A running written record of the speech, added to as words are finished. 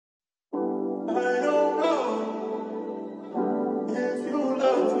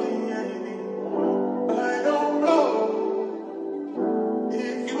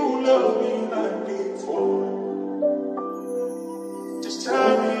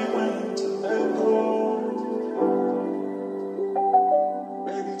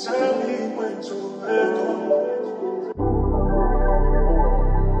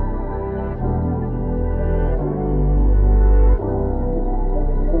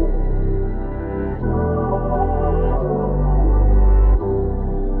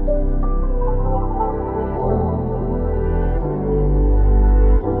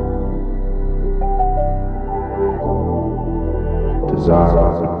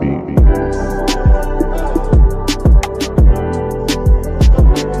My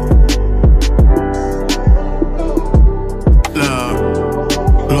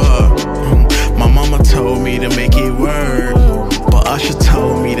mama told me to make it work, but Usher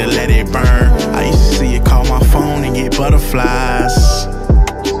told me to let it burn. I used to see it call my phone and get butterflies.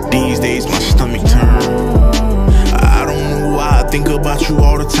 These days my stomach turn. I don't know why I think about you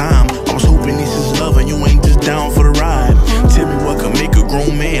all the time. I was hoping this is love and you ain't just down for the ride. Tell me what could make a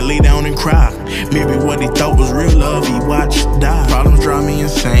grown man lay down and cry. Maybe what he thought was real love he watched die. Problems drive me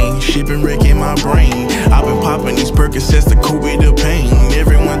insane, shit been wrecking my brain. I've been popping these Percocets to cope with the pain.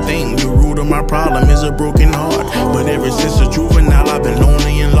 Everyone think the root of my problem is a broken heart, but ever since a juvenile I've been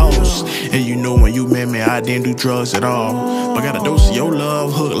lonely and lost. And you know when you met me I didn't do drugs at all, but got a dose of your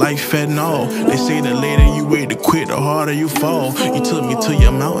love hooked like fentanyl. They say the later you wait to quit the harder you fall. You took me to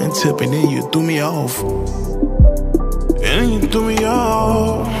your mountain tip and then you threw me off. And then you threw me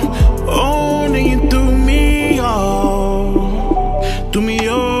off. Oh, then you threw me off. Threw me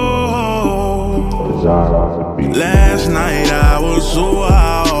off. Last night I was so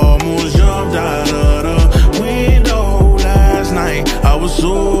high, almost jumped out of the window. Last night I was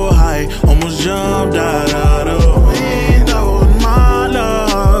so high, almost jumped out of